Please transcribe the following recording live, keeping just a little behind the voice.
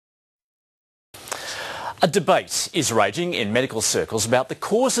A debate is raging in medical circles about the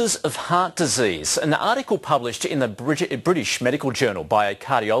causes of heart disease. An article published in the British Medical Journal by a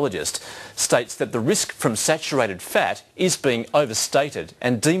cardiologist states that the risk from saturated fat is being overstated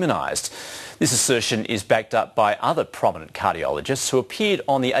and demonised. This assertion is backed up by other prominent cardiologists who appeared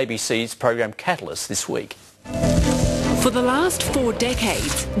on the ABC's program Catalyst this week. For the last 4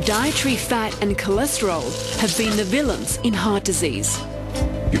 decades, dietary fat and cholesterol have been the villains in heart disease.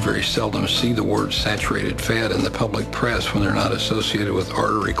 You very seldom see the word saturated fat in the public press when they're not associated with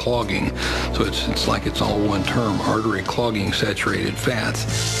artery clogging. So it's like it's all one term, artery clogging saturated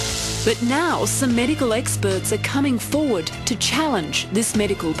fats. But now some medical experts are coming forward to challenge this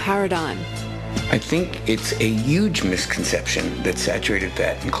medical paradigm. I think it's a huge misconception that saturated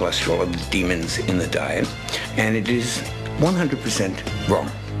fat and cholesterol are the demons in the diet, and it is 100%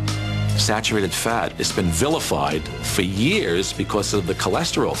 wrong. Saturated fat has been vilified for years because of the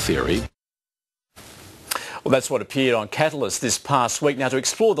cholesterol theory. Well, that's what appeared on Catalyst this past week. Now, to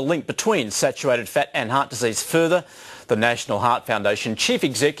explore the link between saturated fat and heart disease further, the National Heart Foundation Chief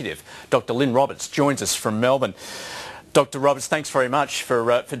Executive, Dr. Lynn Roberts, joins us from Melbourne. Dr. Roberts, thanks very much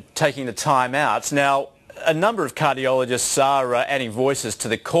for taking the time out. Now, a number of cardiologists are adding voices to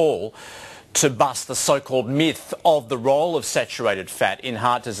the call to bust the so-called myth of the role of saturated fat in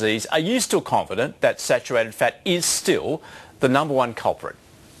heart disease. Are you still confident that saturated fat is still the number one culprit?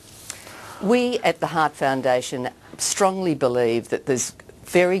 We at the Heart Foundation strongly believe that there's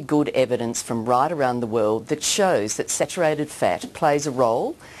very good evidence from right around the world that shows that saturated fat plays a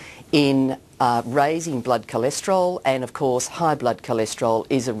role in raising blood cholesterol, and of course high blood cholesterol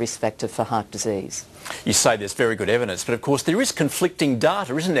is a risk factor for heart disease. You say there's very good evidence, but of course there is conflicting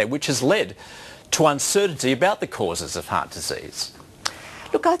data, isn't there, which has led to uncertainty about the causes of heart disease.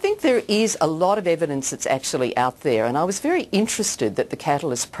 Look, I think there is a lot of evidence that's actually out there, and I was very interested that the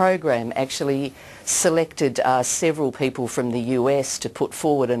Catalyst program actually selected several people from the US to put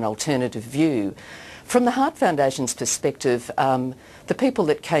forward an alternative view. From the Heart Foundation's perspective, the people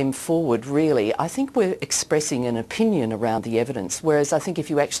that came forward really, I think, were expressing an opinion around the evidence, whereas I think if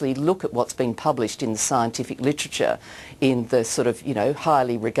you actually look at what's been published in the scientific literature, in the sort of,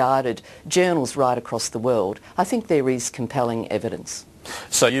 highly regarded journals right across the world, I think there is compelling evidence.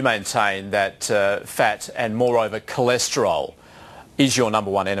 So you maintain that fat and moreover cholesterol is your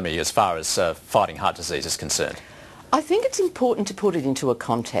number one enemy as far as fighting heart disease is concerned? I think it's important to put it into a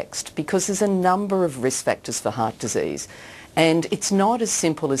context because there's a number of risk factors for heart disease, and it's not as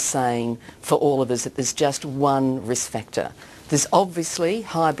simple as saying for all of us that there's just one risk factor. There's obviously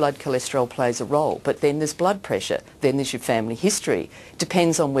high blood cholesterol plays a role, but then there's blood pressure, then there's your family history.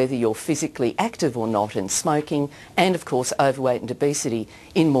 Depends on whether you're physically active or not, and smoking, and of course overweight and obesity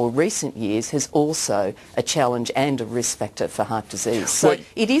in more recent years has also a challenge and a risk factor for heart disease. So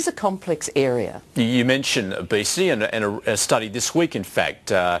it is a complex area. You mentioned obesity, and a study this week in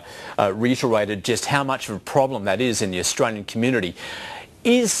fact reiterated just how much of a problem that is in the Australian community.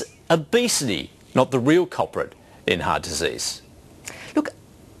 Is obesity not the real culprit in heart disease? Look,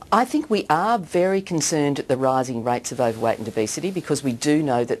 I think we are very concerned at the rising rates of overweight and obesity because we do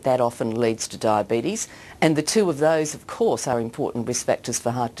know that that often leads to diabetes, and the two of those of course are important risk factors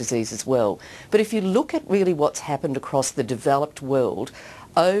for heart disease as well. But if you look at really what's happened across the developed world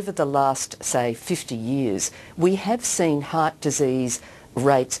over the last, say, 50 years, we have seen heart disease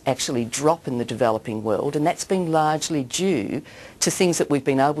rates actually drop in the developing world, and that's been largely due to things that we've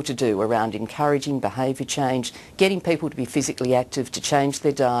been able to do around encouraging behaviour change, getting people to be physically active, to change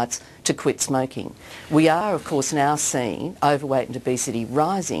their diets, to quit smoking. We are of course now seeing overweight and obesity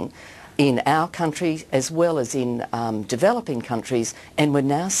rising in our country as well as in developing countries, and we're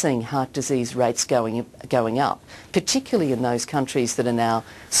now seeing heart disease rates going up, particularly in those countries that are now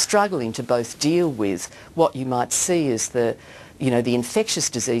struggling to both deal with what you might see as the infectious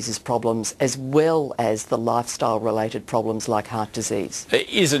diseases problems as well as the lifestyle-related problems like heart disease.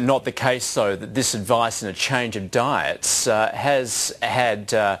 Is it not the case, though, that this advice and a change of diets has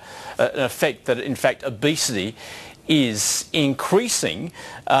had an effect that, in fact, obesity is increasing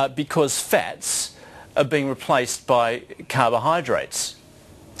because fats are being replaced by carbohydrates?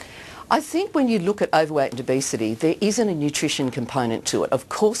 I think when you look at overweight and obesity, there isn't a nutrition component to it. Of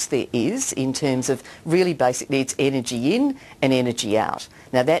course there is, in terms of really basically it's energy in and energy out.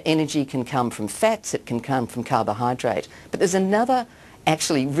 Now that energy can come from fats, it can come from carbohydrate, but there's another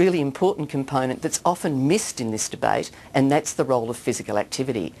actually really important component that's often missed in this debate, and that's the role of physical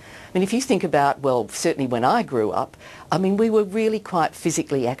activity. I mean, if you think about, well, certainly when I grew up, I mean, we were really quite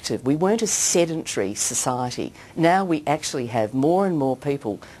physically active. We weren't a sedentary society. Now we actually have more and more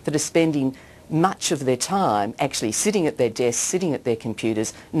people that are spending much of their time actually sitting at their desks, sitting at their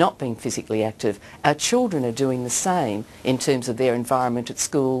computers, not being physically active. Our children are doing the same in terms of their environment at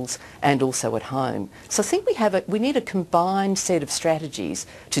schools and also at home. So I think we need a combined set of strategies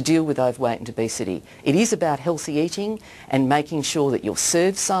to deal with overweight and obesity. It is about healthy eating and making sure that your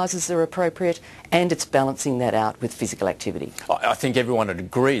serve sizes are appropriate, and it's balancing that out with physical activity. I think everyone would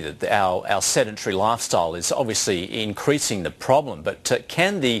agree that our sedentary lifestyle is obviously increasing the problem, but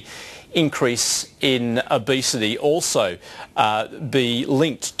can the increase in obesity also be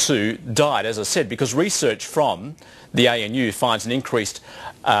linked to diet, as I said, because research from the ANU finds an increased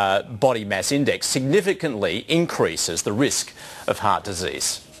body mass index significantly increases the risk of heart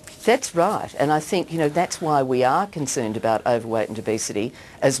disease. That's right, and I think that's why we are concerned about overweight and obesity,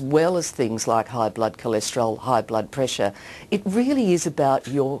 as well as things like high blood cholesterol, high blood pressure. It really is about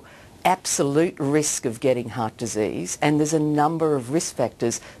your absolute risk of getting heart disease, and there's a number of risk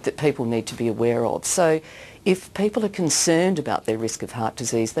factors that people need to be aware of. So if people are concerned about their risk of heart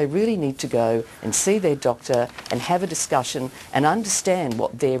disease, they really need to go and see their doctor and have a discussion and understand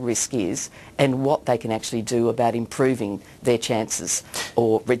what their risk is and what they can actually do about improving their chances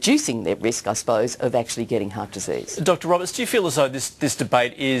or reducing their risk, I suppose, of actually getting heart disease. Dr. Roberts, do you feel as though this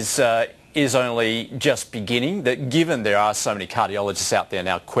debate is only just beginning, that given there are so many cardiologists out there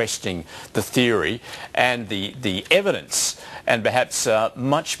now questioning the theory and the evidence, and perhaps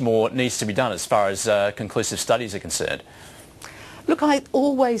much more needs to be done as far as conclusive studies are concerned? Look, I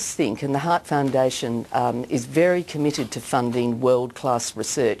always think, and the Heart Foundation is very committed to funding world-class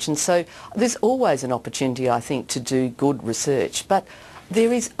research, and so there's always an opportunity, I think, to do good research. But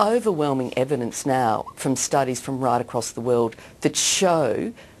there is overwhelming evidence now from studies from right across the world that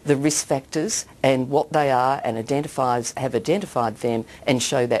show the risk factors and what they are, and have identified them and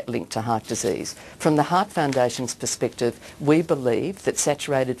show that link to heart disease. From the Heart Foundation's perspective, we believe that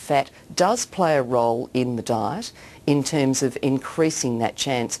saturated fat does play a role in the diet in terms of increasing that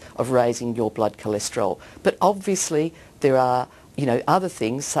chance of raising your blood cholesterol. But obviously there are other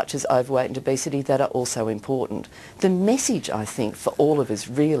things such as overweight and obesity that are also important. The message, I think, for all of us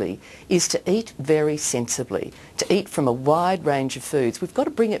really is to eat very sensibly, to eat from a wide range of foods. We've got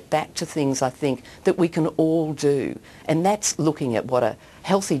to bring it back to things, I think, that we can all do, and that's looking at what a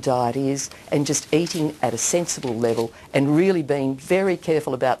healthy diet is and just eating at a sensible level and really being very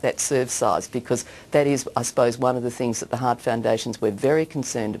careful about that serve size, because that is, I suppose, one of the things that the Heart Foundations we're very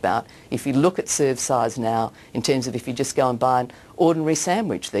concerned about. If you look at serve size now, in terms of if you just go and buy an ordinary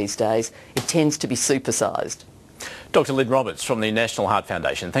sandwich these days, it tends to be supersized. Dr. Lynn Roberts from the National Heart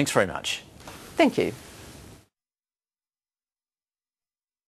Foundation, thanks very much. Thank you.